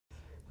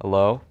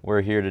Hello,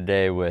 we're here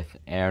today with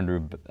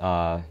Andrew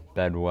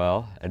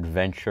Bedwell,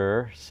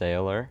 adventurer,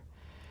 sailor,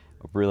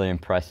 a really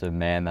impressive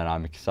man that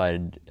I'm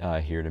excited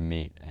here to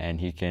meet, and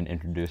he can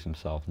introduce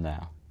himself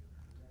now.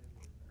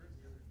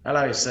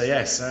 Hello, so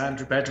yes,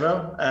 Andrew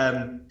Bedwell.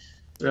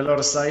 Do a lot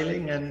of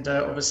sailing, and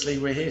obviously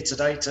we're here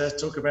today to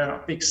talk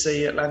about Big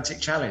Sea Atlantic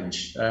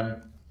Challenge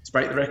to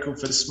break the record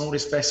for the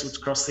smallest vessel to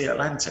cross the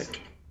Atlantic.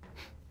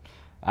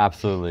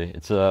 Absolutely,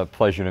 it's a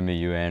pleasure to meet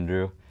you,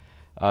 Andrew.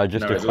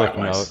 Just No, a quick note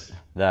likewise.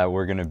 that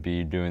we're going to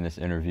be doing this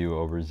interview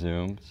over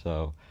Zoom,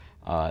 so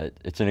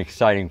it's an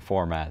exciting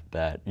format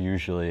that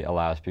usually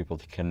allows people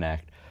to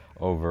connect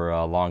over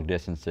long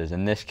distances.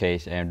 In this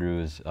case,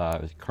 Andrew is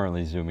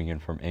currently zooming in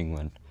from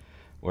England,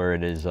 where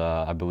it is,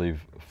 I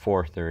believe,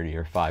 4:30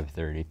 or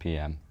 5:30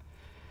 p.m.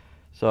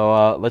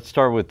 So let's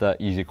start with the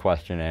easy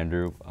question,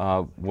 Andrew.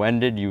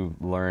 When did you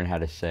learn how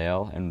to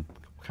sail, and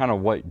kind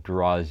of what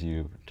draws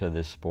you to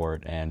this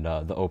sport and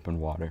the open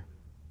water?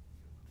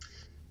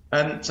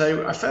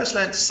 So I first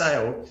learned to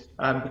sail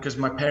because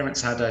my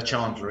parents had a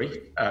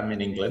chandlery in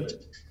England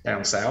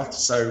down south.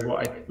 So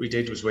we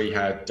did was we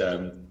had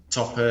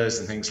toppers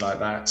and things like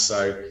that.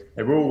 So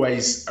they were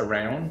always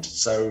around.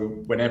 So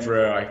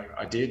whenever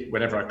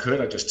I could,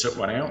 I just took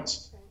one out.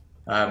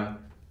 Um,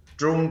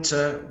 Drawn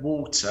to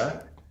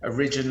water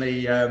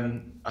originally.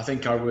 I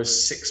think I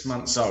was 6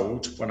 months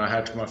old when I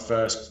had my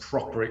first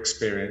proper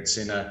experience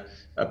in a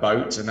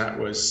boat, and that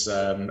was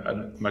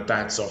my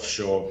dad's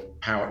offshore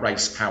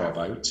race power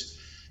boat.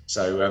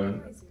 So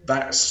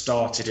that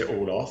started it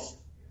all off.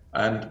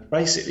 And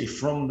basically,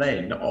 from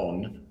then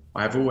on,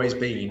 I have always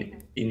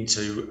been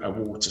into a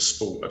water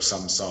sport of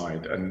some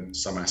side and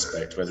some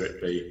aspect, whether it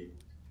be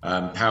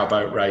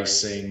powerboat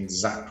racing,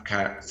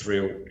 Zapcat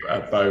thrill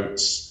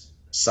boats,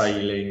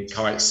 sailing,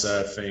 kite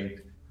surfing.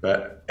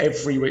 But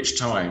every which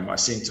time I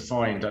seem to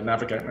find I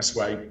navigate my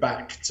way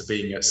back to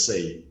being at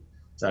sea.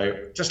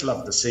 So just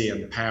love the sea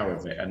and the power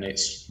of it and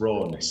its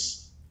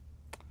rawness.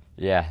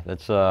 Yeah,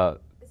 that's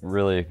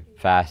really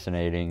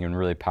fascinating and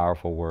really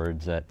powerful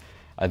words that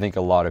I think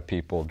a lot of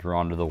people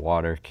drawn to the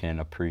water can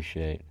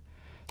appreciate.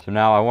 So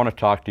now I want to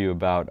talk to you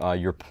about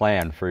your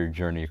plan for your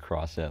journey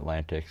across the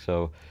Atlantic.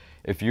 So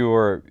if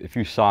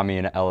you saw me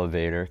in an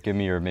elevator, give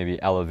me your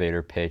maybe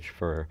elevator pitch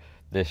for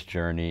this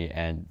journey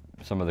and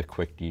some of the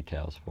quick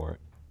details for it.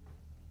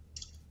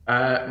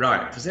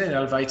 Right, if I was in an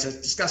elevator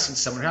discussing to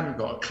someone who hadn't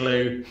got a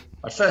clue,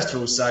 I'd first of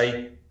all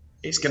say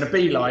it's going to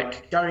be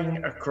like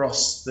going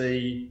across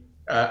the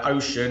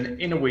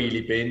ocean in a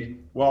wheelie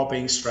bin while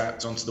being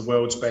strapped onto the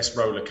world's best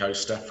roller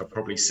coaster for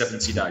probably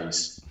 70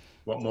 days.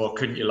 What more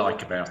couldn't you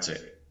like about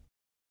it?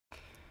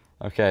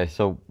 Okay,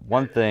 so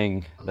one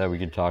thing that we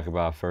could talk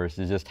about first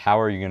is just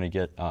how are you going to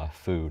get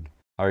food?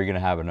 How are you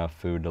going to have enough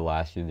food to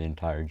last you the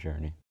entire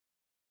journey?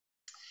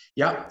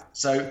 Yeah,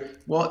 so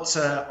what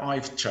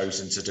I've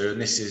chosen to do,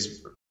 and this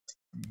is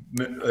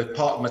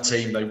part of my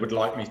team, they would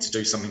like me to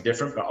do something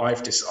different, but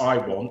I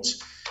want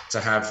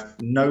to have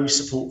no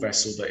support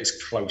vessel that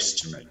is close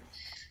to me.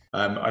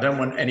 I don't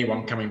want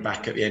anyone coming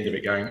back at the end of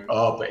it going,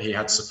 oh, but he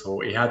had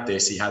support, he had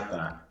this, he had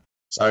that.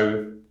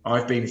 So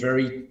I've been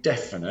very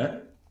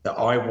definite that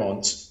I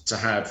want to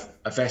have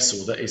a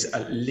vessel that is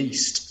at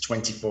least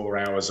 24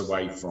 hours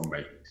away from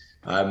me.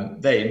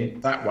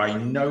 Then that way,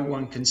 no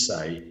one can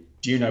say,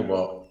 do you know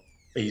what?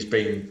 He's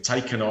been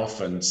taken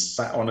off and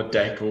sat on a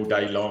deck all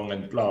day long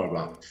and blah,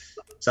 blah, blah.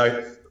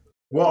 So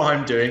what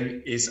I'm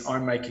doing is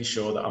I'm making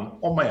sure that I'm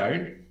on my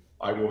own.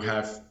 I will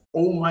have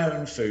all my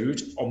own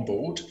food on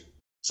board.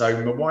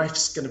 So my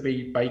wife's going to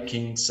be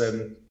baking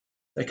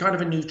they're kind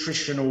of a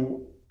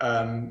nutritional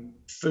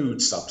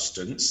food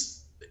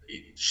substance.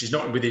 She's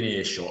not within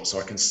earshot, so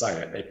I can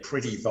say it. They're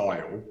pretty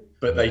vile,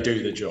 but they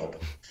do the job.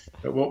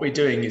 But what we're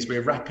doing is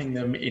we're wrapping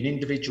them in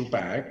individual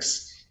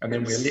bags, and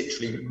then we're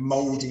literally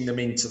molding them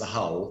into the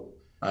hull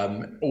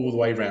all the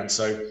way around.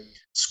 So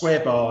square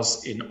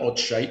bars in odd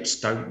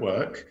shapes don't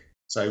work.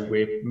 So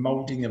we're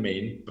molding them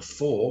in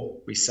before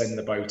we send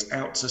the boat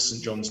out to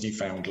St John's,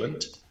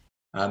 Newfoundland.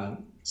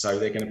 So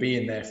they're going to be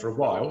in there for a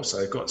while. So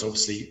they've got to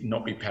obviously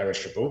not be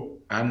perishable,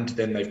 and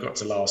then they've got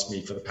to last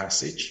me for the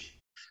passage.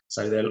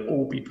 So they'll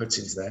all be put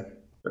into there.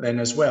 But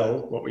then as well,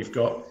 what we've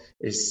got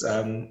is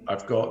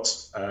I've got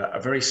a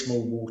very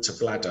small water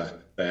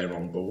bladder there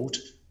on board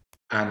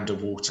and a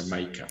water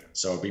maker.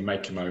 So I'll be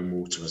making my own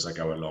water as I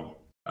go along.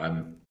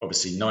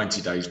 Obviously,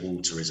 90 days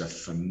water is a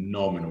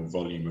phenomenal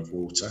volume of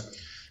water.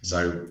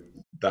 So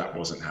that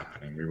wasn't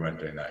happening. We weren't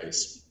doing that.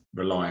 It's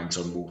reliant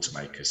on water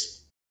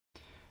makers.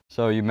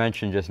 So you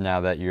mentioned just now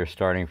that you're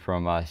starting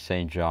from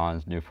St.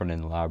 John's,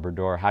 Newfoundland and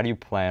Labrador. How do you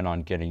plan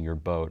on getting your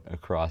boat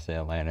across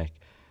the Atlantic?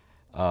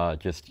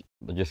 Just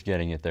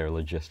getting it there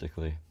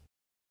logistically.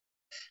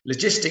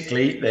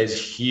 Logistically, there's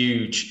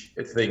huge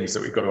things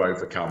that we've got to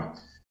overcome.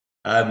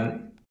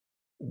 Um,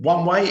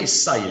 One way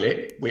is sail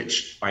it,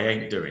 which I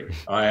ain't doing.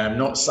 I am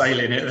not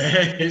sailing it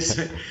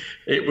there.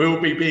 It will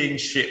be being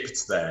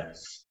shipped there.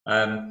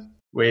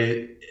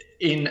 We're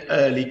in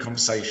early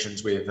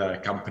conversations with a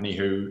company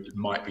who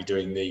might be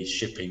doing the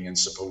shipping and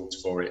support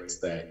for it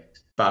there.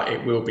 but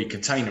it will be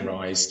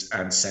containerized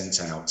and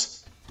sent out.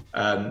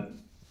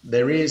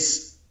 There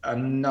is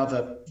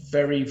another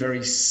very,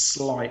 very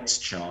slight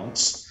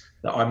chance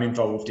that I'm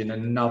involved in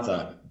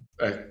another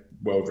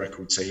world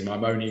record team.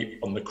 I'm only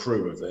on the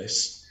crew of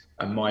this,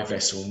 and my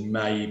vessel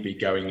may be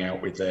going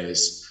out with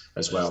theirs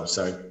as well.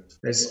 So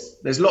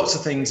there's lots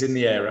of things in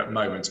the air at the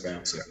moment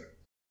about it.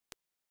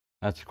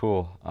 That's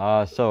cool.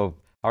 So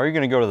how are you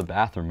going to go to the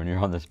bathroom when you're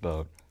on this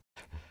boat?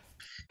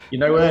 You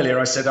know, earlier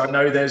I said I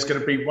know there's going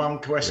to be one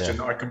question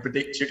that I can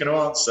predict you're going to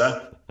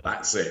answer.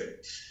 That's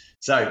it.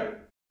 So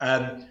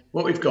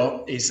what we've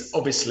got is,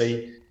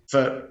 obviously,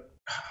 for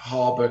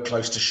harbour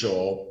close to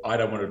shore, I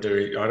don't want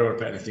to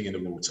put anything in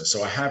the water.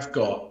 So I have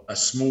got a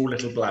small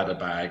little bladder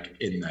bag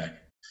in there.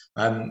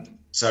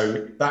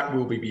 So that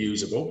will be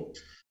usable.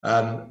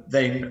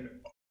 Then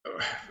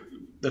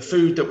the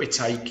food that we're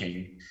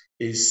taking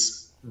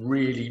is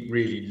really,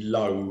 really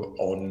low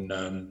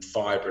on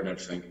fibre and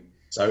everything.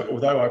 So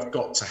although I've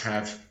got to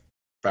have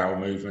bowel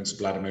movements,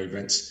 bladder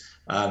movements,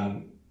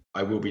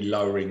 I will be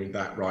lowering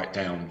that right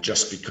down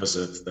just because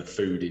of the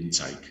food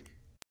intake.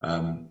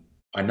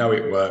 I know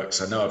it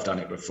works. I know I've done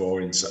it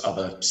before in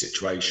other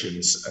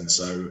situations, and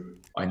so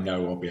I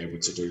know I'll be able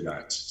to do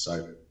that.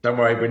 So don't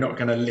worry, we're not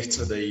going to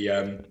litter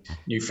the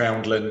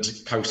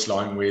Newfoundland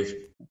coastline with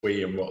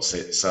wee and what's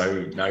it.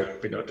 So no,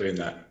 we're not doing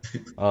that.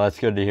 Oh, that's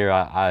good to hear.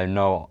 I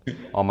know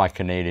all my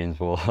Canadians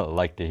will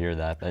like to hear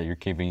that you're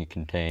keeping it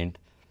contained.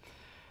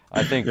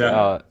 I think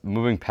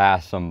moving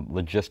past some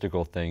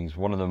logistical things,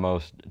 one of the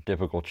most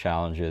difficult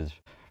challenges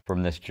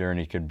from this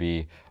journey could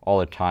be all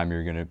the time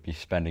you're going to be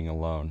spending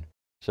alone.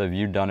 So have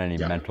you done any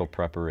mental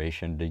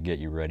preparation to get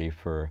you ready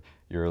for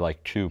your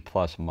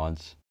 2+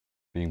 months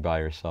being by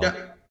yourself?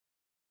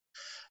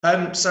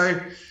 I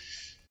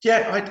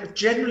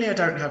generally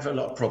don't have a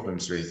lot of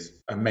problems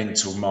with a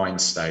mental mind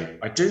state.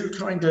 I do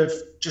kind of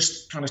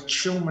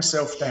chill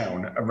myself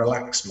down and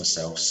relax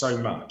myself so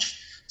much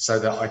so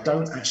that I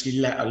don't actually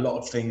let a lot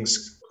of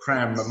things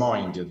cram my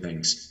mind and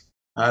things.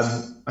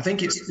 I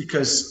think it's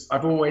because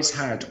I've always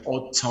had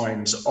odd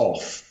times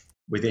off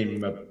within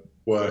my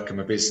work and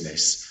my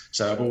business.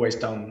 So I've always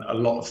done a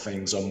lot of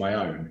things on my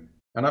own.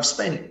 And I've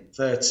spent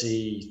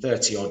 30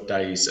 odd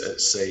days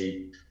at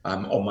sea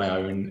on my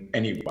own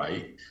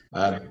anyway.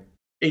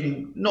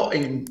 Not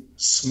in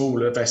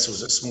smaller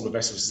vessels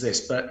as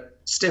this, but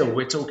still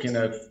we're talking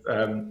of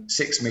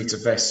 6-meter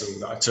vessel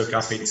that I took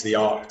up into the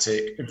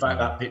Arctic. In fact,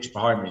 that picture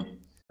behind me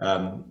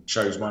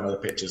shows one of the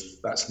pictures.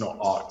 That's not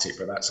Arctic,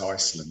 but that's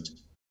Iceland.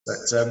 But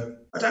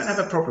I don't have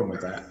a problem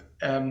with that.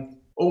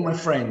 All my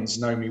friends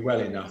know me well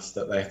enough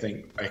that they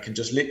think I can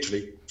just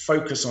literally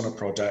focus on a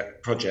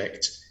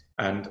project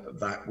and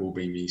that will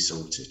be me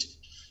sorted.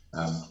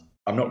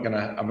 I'm not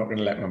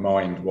gonna let my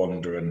mind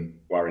wander and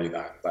worry.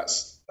 That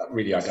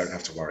really I don't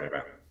have to worry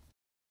about.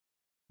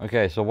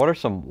 Okay, so what are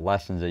some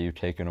lessons that you've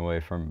taken away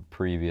from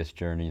previous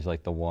journeys,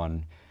 like the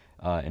one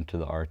into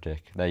the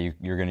Arctic, that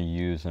you're going to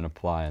use and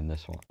apply in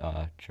this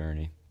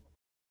journey?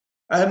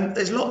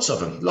 There's lots of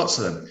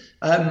them.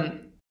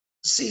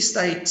 Sea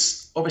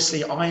states,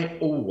 obviously, I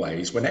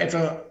always, sorry, I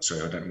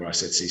don't know why I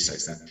said sea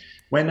states then.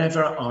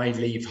 Whenever I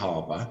leave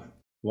harbour,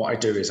 what I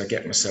do is I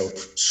get myself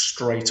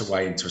straight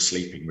away into a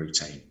sleeping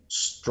routine,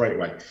 straight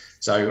away.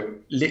 So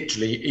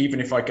literally,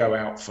 even if I go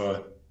out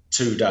for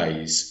 2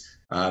 days,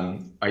 I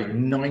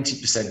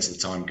 90% of the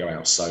time go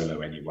out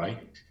solo anyway,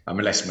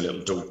 unless my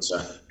little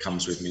daughter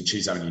comes with me, and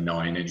she's only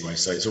 9 anyway,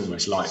 so it's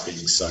almost like being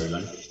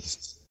solo.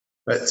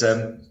 But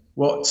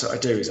what I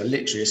do is I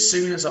literally, as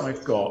soon as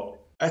I've got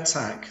a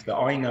tack that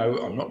I know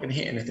I'm not going to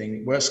hit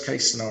anything, worst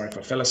case scenario, if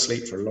I fell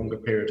asleep for a longer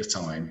period of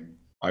time,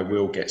 I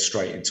will get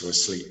straight into a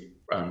sleep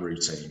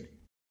routine.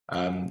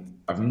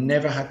 I've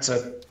never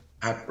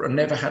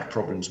had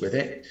problems with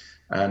it,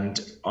 and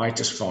I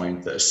just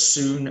find that as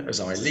soon as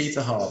I leave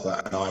the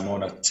harbour and I'm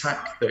on a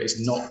tack that is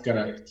not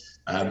going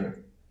to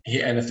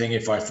hit anything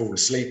if I fall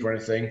asleep or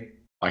anything,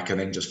 I can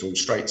then just fall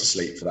straight to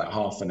sleep for that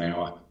half an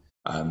hour,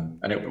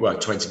 and it will work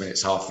 20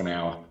 minutes, half an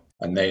hour.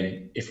 And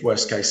then if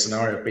worst case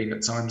scenario, I've been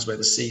at times where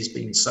the sea's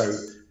been so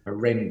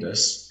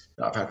horrendous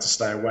that I've had to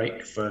stay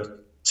awake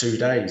for 2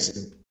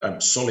 days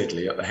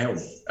solidly at the helm.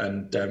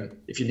 And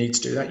if you need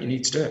to do that, you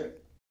need to do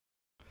it.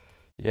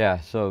 Yeah,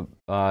 so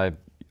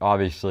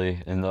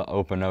obviously in the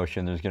open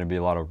ocean, there's going to be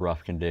a lot of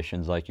rough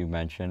conditions like you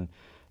mentioned.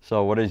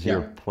 So what is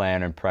your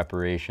plan and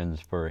preparations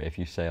for if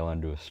you sail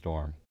into a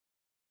storm?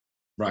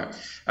 Right.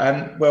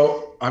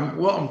 What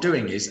I'm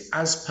doing is,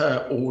 as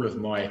per all of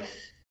my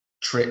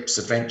trips,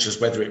 adventures,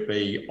 whether it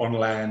be on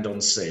land, on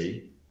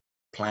sea,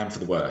 plan for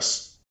the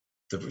worst.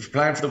 If you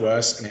plan for the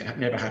worst and it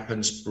never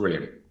happens,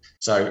 brilliant.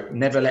 So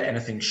never let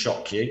anything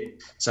shock you.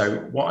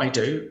 So what I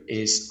do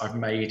is I've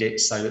made it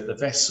so that the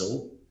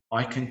vessel,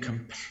 I can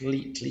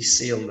completely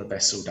seal the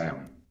vessel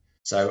down.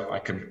 So I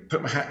can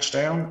put my hatch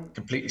down,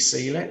 completely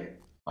seal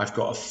it. I've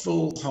got a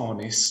full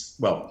harness.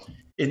 Well,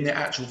 in the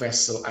actual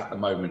vessel at the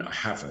moment, I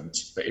haven't,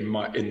 but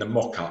in the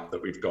mock-up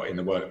that we've got in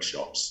the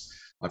workshops,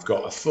 I've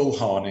got a full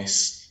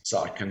harness, so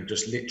I can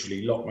just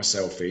literally lock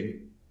myself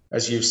in,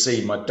 as you've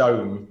seen, my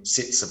dome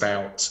sits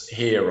about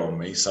here on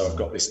me. So I've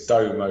got this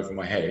dome over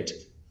my head,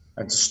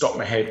 and to stop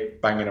my head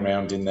banging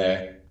around in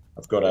there,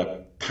 I've got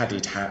a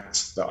padded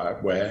hat that I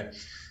wear.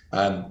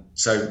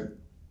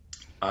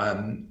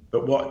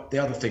 But what the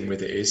other thing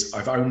with it is,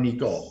 I've only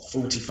got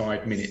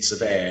 45 minutes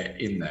of air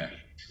in there.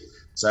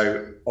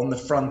 So on the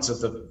front of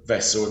the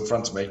vessel in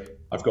front of me,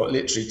 I've got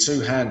literally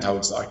 2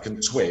 handholds that I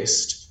can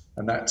twist,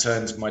 and that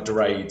turns my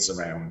dorades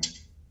around.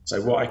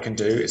 So what I can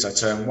do is I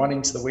turn one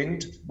into the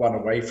wind, one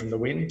away from the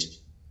wind,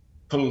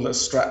 pull the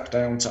strap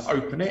down to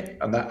open it,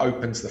 and that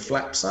opens the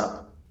flaps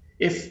up.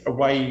 If a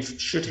wave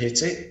should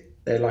hit it,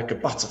 they're like a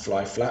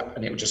butterfly flap,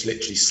 and it will just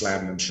literally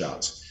slam them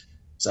shut.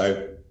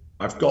 So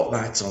I've got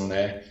that on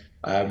there.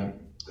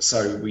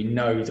 So we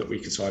know that we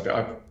can survive it.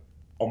 I've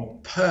on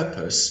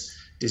purpose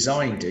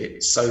designed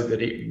it so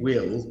that it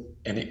will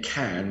and it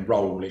can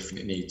roll if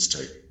it needs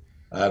to.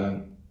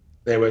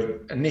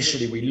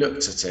 Initially we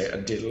looked at it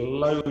and did a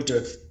load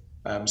of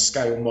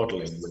scale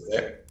modelling with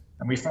it,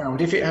 and we found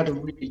if it had a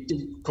really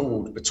deep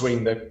cord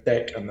between the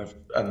deck and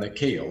the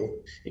keel,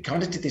 it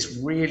kind of did this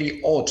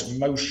really odd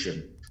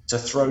motion to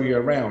throw you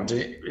around.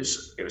 It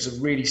was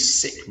a really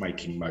sick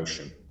making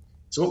motion.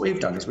 So what we've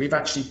done is we've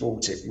actually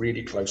brought it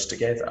really close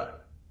together.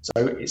 So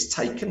it's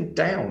taken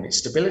down its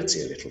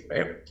stability a little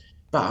bit,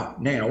 but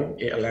now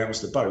it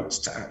allows the boat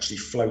to actually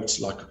float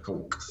like a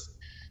cork.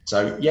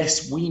 So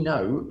yes, we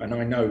know, and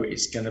I know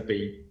it's going to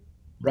be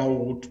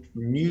rolled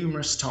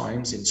numerous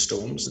times in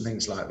storms and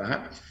things like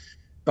that,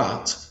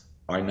 but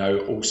I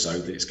know also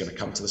that it's going to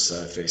come to the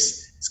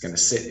surface, it's going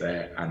to sit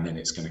there, and then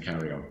it's going to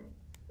carry on.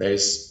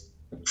 There's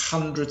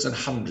hundreds and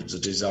hundreds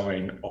of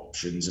design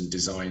options and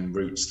design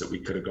routes that we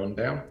could have gone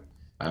down.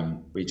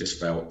 We just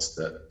felt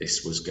that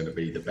this was going to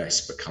be the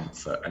best for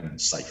comfort and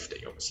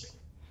safety, obviously.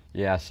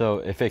 Yeah, so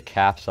if it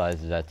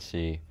capsizes at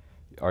sea,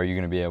 are you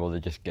going to be able to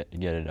just get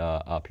it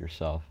up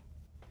yourself?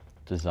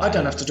 I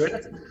don't have to do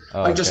it.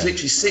 Oh, I just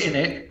literally sit in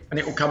it and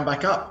it will come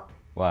back up.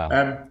 Wow.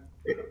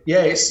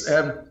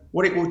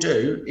 What it will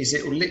do is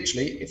it will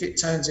literally, if it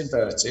turns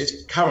inverted,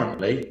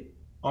 currently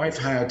I've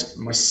had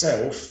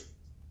myself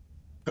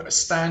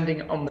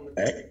standing on the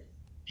deck,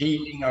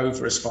 heeling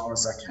over as far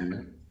as I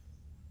can,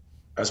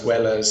 as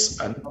well as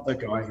another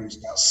guy who's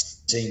about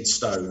 16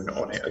 stone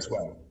on it as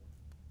well.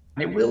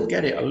 And it will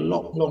get it a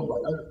lot longer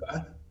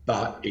over,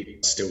 but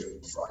it's still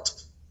right.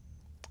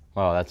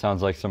 Wow, that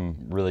sounds like some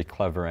really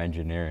clever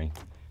engineering.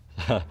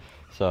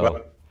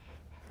 Well,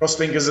 cross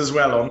fingers as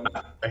well on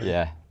that.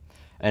 Yeah.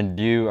 And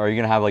are you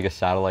going to have like a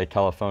satellite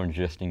telephone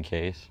just in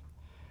case?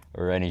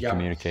 Or any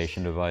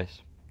communication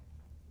device?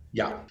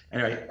 Yeah.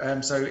 Anyway,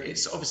 so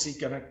it's obviously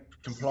going to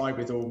comply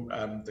with all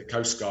the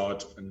Coast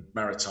Guard and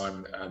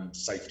maritime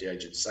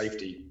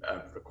safety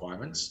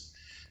requirements.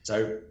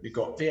 So we've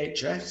got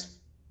VHF,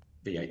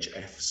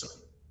 sorry.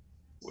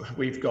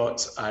 We've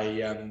got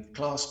a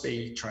Class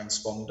B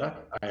transponder,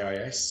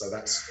 AIS, so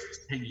that's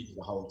pinging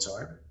the whole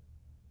time.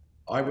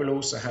 I will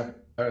also have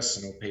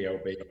personal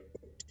PLB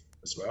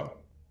as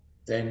well.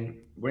 Then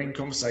we're in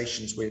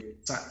conversations with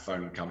Sat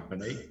Phone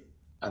Company,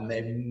 and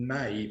there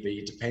may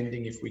be,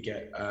 depending if we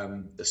get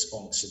the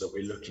sponsor that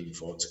we're looking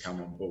for to come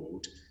on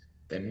board,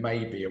 there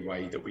may be a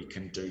way that we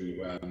can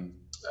do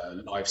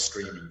live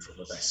streaming from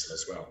the vessel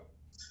as well,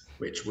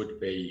 which would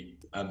be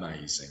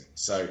amazing.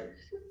 So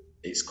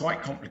it's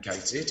quite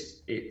complicated,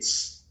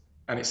 it's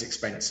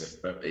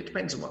expensive, but it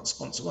depends on what the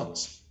sponsor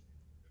wants.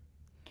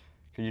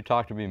 Could you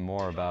talk to me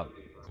more about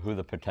who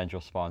the potential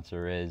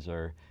sponsor is,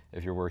 or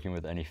if you're working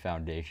with any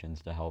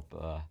foundations to help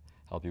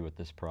you with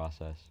this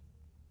process?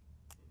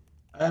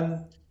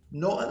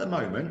 Not at the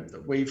moment.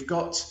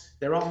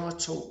 There are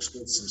talks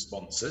with some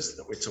sponsors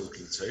that we're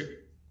talking to.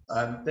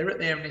 They're at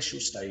their initial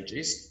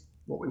stages.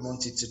 What we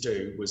wanted to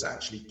do was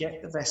actually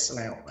get the vessel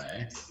out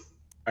there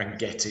and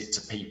get it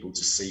to people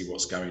to see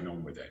what's going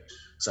on with it.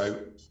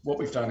 So what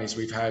we've done is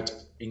we've had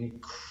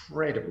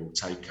incredible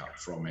take up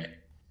from it.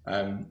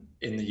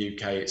 In the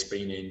UK, it's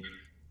been in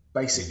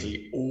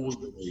basically all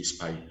the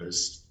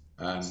newspapers.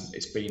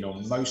 It's been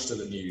on most of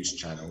the news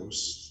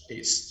channels.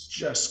 It's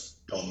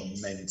just gone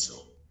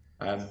mental.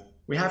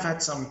 We have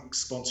had some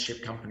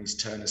sponsorship companies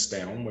turn us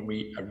down when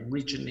we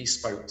originally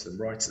spoke to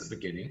them right at the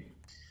beginning.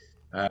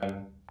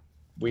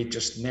 We're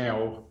just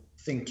now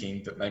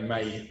thinking that they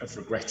may have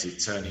regretted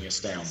turning us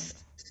down,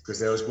 because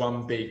there was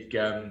one big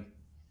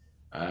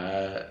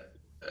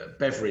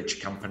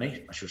beverage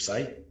company, I should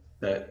say,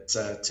 that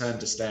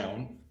turned us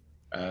down.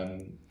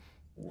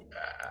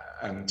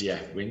 And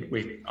yeah,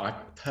 I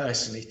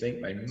personally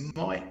think they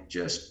might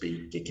just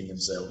be kicking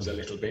themselves a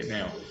little bit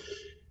now,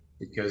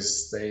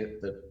 because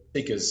the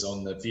figures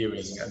on the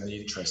viewing and the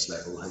interest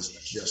level has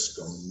just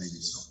gone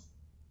mental.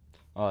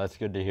 Oh, that's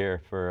good to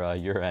hear for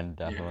your end,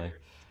 definitely.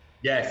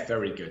 Yeah,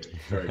 very good.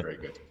 Very, very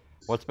good.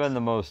 What's been the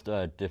most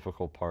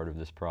difficult part of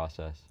this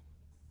process?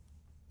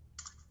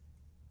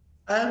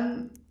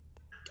 I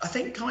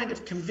think kind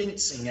of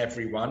convincing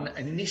everyone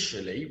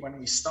initially when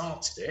we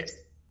started it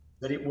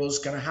that it was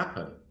going to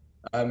happen.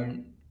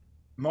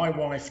 My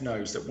wife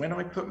knows that when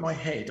I put my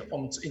head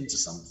into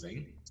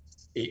something,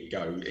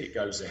 it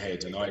goes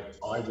ahead, and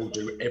I will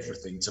do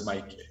everything to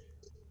make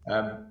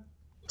it.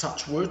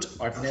 Touch wood,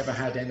 I've never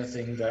had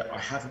anything that I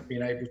haven't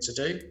been able to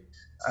do.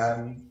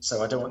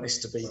 So I don't want this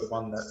to be the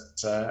one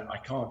that I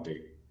can't do,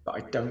 but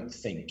I don't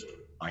think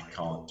I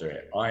can't do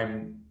it.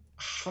 I'm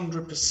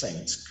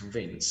 100%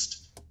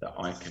 convinced that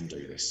I can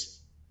do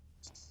this.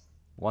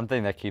 One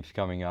thing that keeps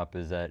coming up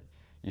is that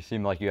you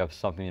seem like you have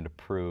something to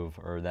prove,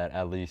 or that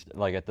at least,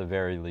 like at the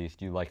very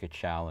least, you like a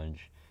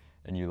challenge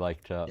and you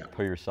like to Yeah.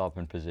 put yourself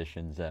in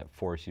positions that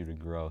force you to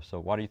grow. So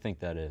why do you think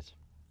that is?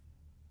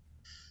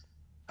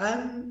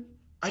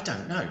 I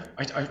don't know.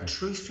 I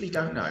truthfully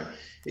don't know.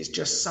 It's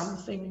just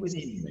something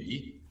within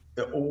me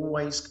that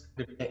always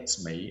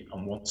gets me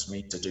and wants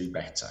me to do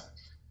better.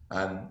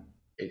 Um,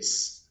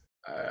 it's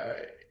uh,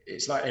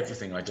 it's like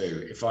everything I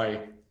do. If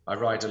I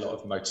ride a lot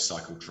of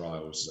motorcycle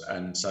trials,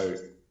 and so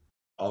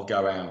I'll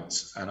go out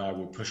and I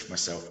will push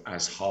myself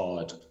as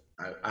hard,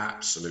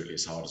 absolutely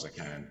as hard as I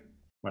can.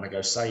 When I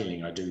go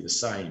sailing, I do the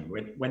same.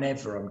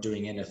 Whenever I'm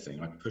doing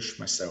anything, I push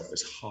myself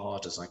as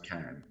hard as I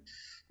can.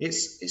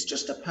 It's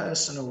just a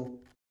personal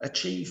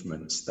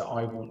achievement that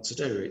I want to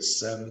do.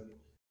 It's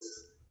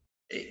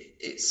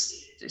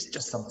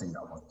just something that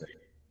I want to do.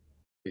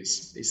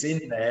 It's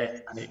in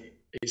there, and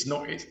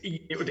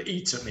it would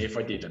eat at me if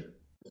I didn't.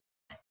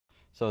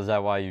 So is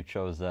that why you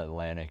chose the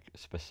Atlantic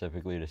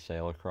specifically to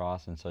sail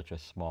across in such a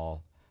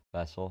small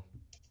vessel?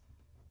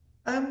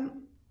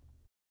 Um,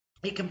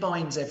 it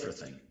combines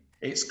everything.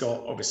 It's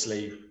got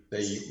obviously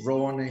the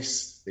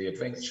rawness, the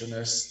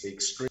adventureness, the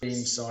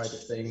extreme side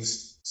of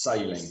things,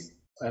 sailing,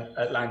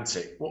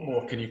 Atlantic. What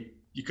more can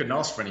you couldn't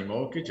ask for any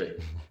more, could you?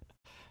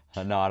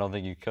 No, I don't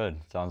think you could.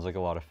 Sounds like a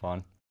lot of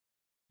fun,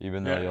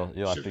 even though Yeah,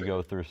 you'll have should to be.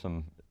 go through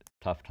some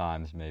tough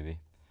times maybe.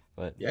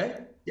 But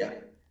Yeah, yeah,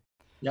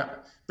 yeah.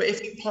 But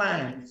if you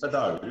plan for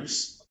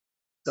those,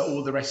 that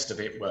all the rest of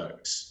it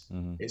works.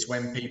 mhm. It's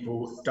when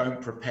people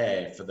don't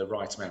prepare for the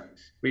right amount.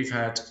 We've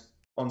had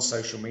on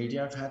social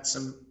media,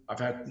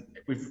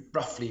 we've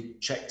roughly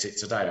checked it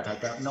today. I've had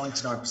about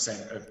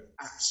 99% of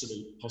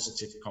absolute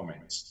positive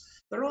comments.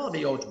 There are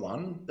the odd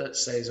one that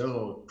says,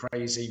 oh,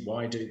 crazy,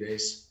 why do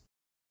this?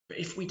 But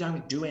if we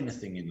don't do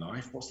anything in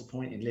life, what's the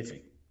point in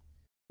living?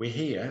 We're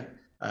here.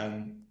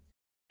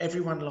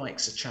 Everyone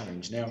likes a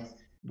challenge. Now,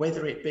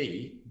 whether it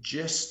be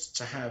just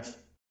to have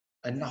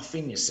enough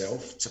in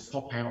yourself to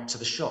pop out to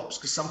the shops,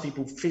 because some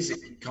people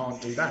physically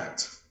can't do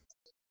that.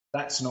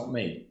 That's not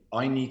me.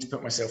 I need to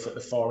put myself at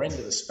the far end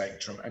of the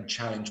spectrum and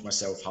challenge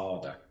myself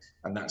harder.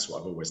 And that's what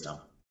I've always done.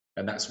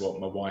 And that's what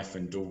my wife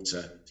and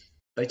daughter,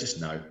 they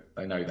just know.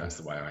 They know that's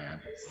the way I am.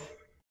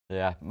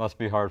 Yeah, it must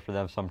be hard for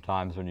them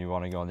sometimes when you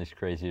want to go on these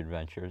crazy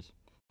adventures.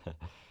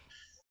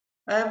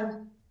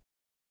 Um,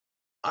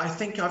 I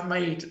think I've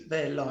made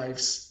their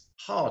lives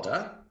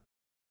harder,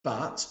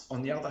 but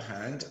on the other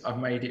hand, I've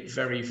made it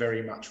very,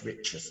 very much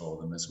richer for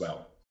them as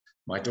well.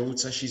 My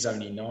daughter, she's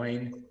only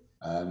 9.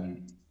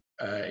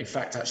 In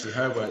fact, actually,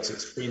 her words,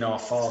 it's been our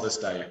Father's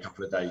Day a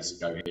couple of days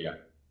ago here.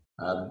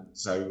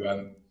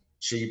 So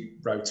she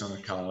wrote on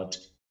a card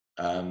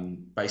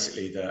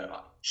basically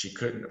that she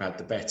couldn't have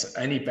had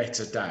any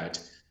better dad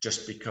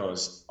just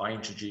because I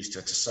introduced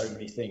her to so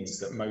many things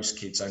that most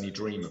kids only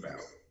dream about.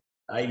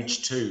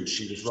 Age 2,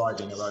 she was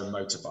riding her own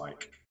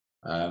motorbike.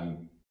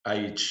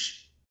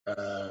 Age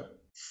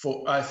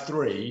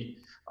 3,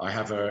 I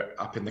have her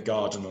up in the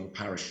garden on a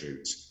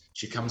parachute.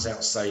 She comes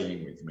out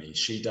sailing with me.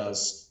 She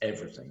does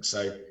everything.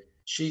 So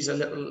she's a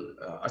little,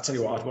 I tell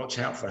you what, I'd watch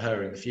out for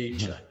her in the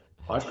future.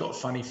 I've got a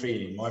funny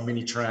feeling my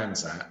mini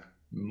Transat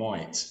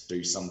might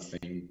do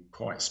something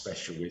quite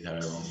special with her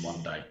on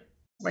one day.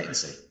 Wait and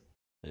see.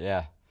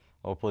 Yeah,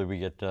 hopefully we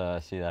get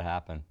to see that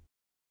happen.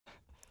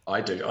 I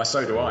do.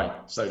 So do Yeah. I.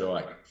 So do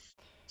I.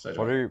 So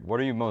do I. What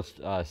are you most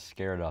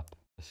scared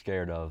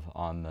of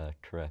on the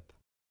trip?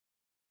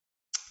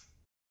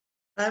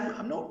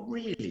 I'm not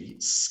really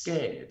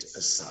scared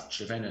as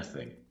such of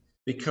anything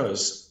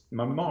because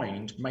my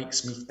mind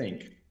makes me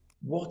think,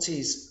 what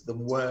is the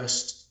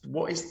worst?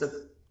 What is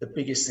the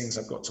biggest things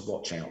I've got to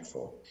watch out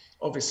for?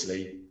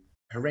 Obviously,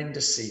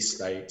 horrendous sea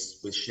states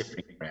with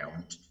shipping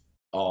around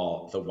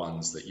are the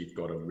ones that you've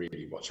got to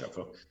really watch out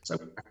for. So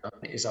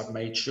I've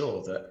made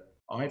sure that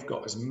I've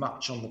got as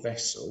much on the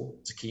vessel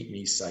to keep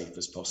me safe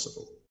as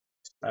possible.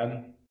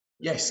 Um,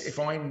 yes, if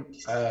I'm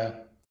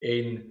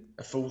in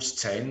a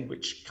false 10,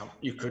 which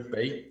you could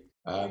be,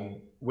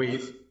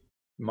 with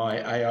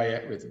my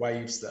AIS with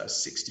waves that are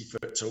 60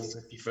 foot tall,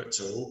 50 foot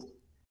tall,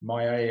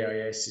 my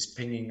AIS is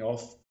pinging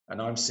off,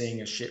 and I'm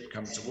seeing a ship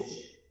coming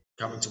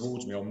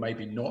towards me, or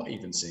maybe not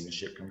even seeing a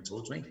ship coming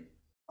towards me.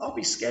 I'll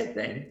be scared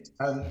then,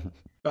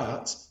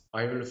 but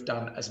I will have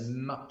done as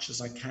much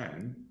as I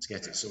can to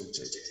get it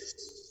sorted.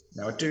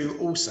 Now, I do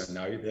also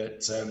know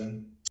that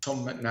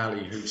Tom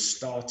McNally, who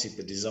started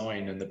the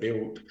design and the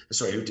build,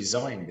 sorry, who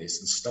designed this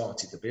and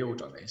started the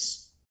build on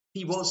this,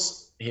 he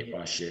was hit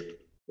by a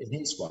ship in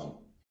his one.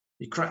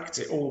 He cracked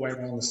it all the way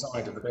around the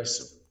side of the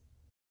vessel,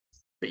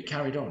 but he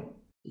carried on.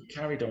 He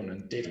carried on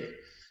and did it.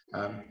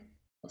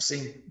 I've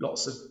seen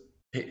lots of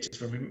pictures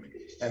from him,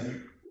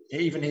 and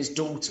even his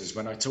daughters,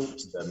 when I talk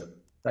to them,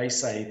 they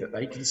say that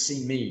they can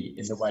see me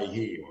in the way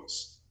he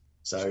was.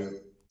 So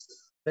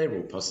they're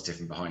all positive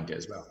and behind it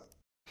as well.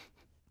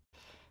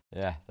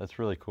 Yeah, that's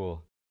really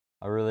cool.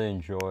 I really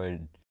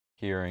enjoyed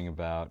hearing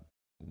about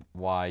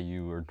why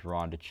you were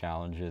drawn to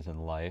challenges in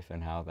life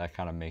and how that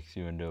kind of makes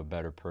you into a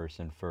better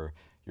person for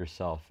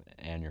yourself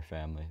and your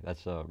family.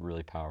 That's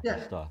really powerful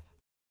Yeah, stuff.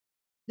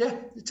 yeah,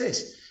 it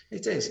is.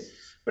 It is.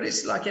 But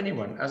it's like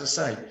anyone, as I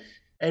say,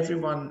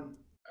 everyone,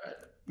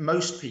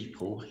 most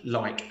people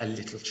like a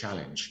little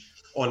challenge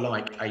or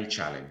like a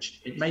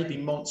challenge. It may be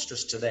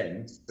monstrous to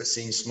them, but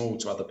seems small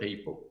to other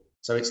people.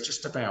 So it's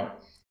just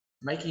about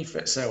making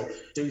yourself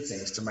do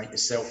things to make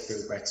yourself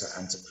feel better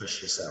and to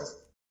push yourself.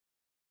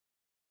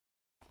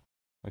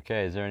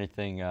 Okay, is there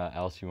anything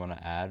else you want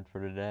to add for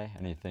today?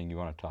 Anything you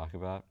want to talk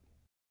about?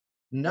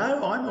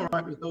 No, I'm all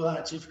right with all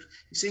that. You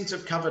seem to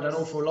have covered an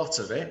awful lot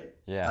of it.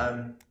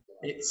 Yeah.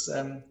 Yeah,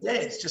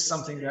 it's just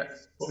something that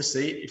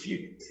obviously, if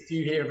you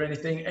hear of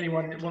anything,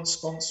 anyone that wants to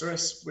sponsor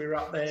us, we're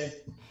up there.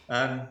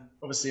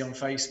 Obviously on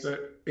Facebook,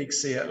 Big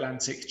Sea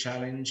Atlantic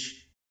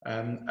Challenge,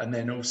 and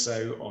then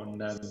also on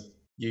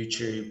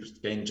YouTube.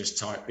 Again, just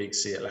type Big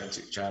Sea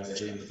Atlantic Challenge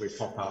in. We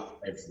pop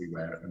up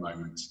everywhere at the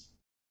moment.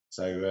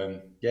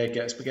 So yeah,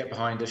 get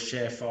behind us,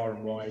 share far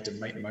and wide, and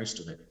make the most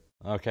of it.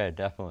 Okay,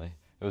 definitely.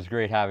 It was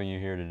great having you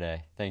here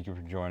today. Thank you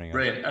for joining us.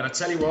 Brilliant. And I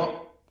tell you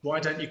what, why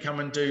don't you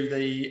come and do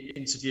the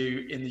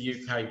interview in the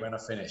UK when I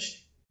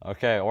finish?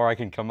 Okay, or I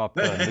can come up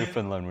to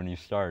Newfoundland when you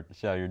start,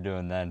 see how you're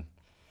doing then,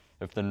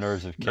 if the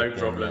nerves have kicked in. No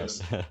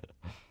problems.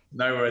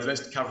 No worries.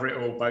 Let's cover it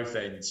all, both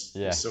ends.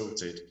 Yeah. It's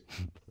sorted.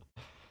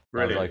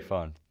 Brilliant. Sounds like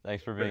fun.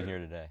 Thanks for being here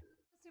today.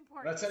 That's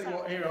important. And I tell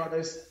you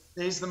what,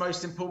 here's the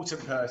most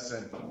important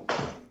person.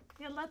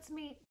 Yeah, let's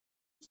meet.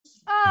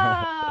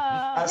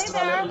 Oh, That's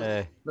hey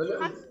there.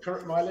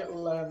 My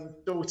little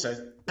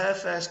daughter. Her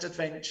first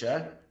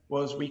adventure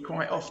was we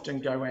quite often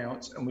go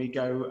out and we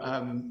go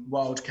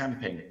wild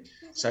camping.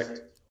 So,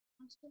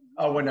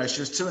 oh well, no, she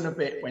was 2 and a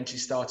bit when she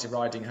started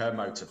riding her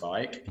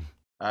motorbike,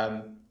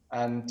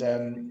 and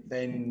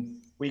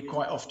then we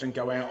quite often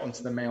go out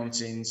onto the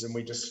mountains and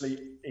we just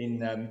sleep in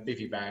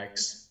bivvy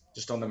bags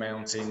just on the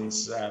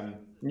mountains. And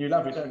you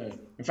love it, don't you?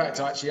 In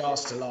fact, I actually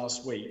asked her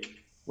last week,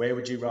 where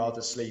would you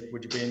rather sleep?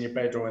 Would you be in your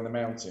bed or in the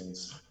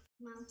mountains?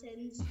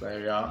 Mountains.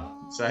 There you are.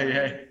 So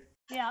yeah,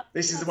 Yeah.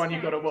 this is the one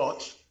you've got to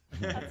watch.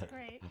 That's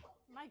great.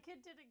 My kid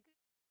did a good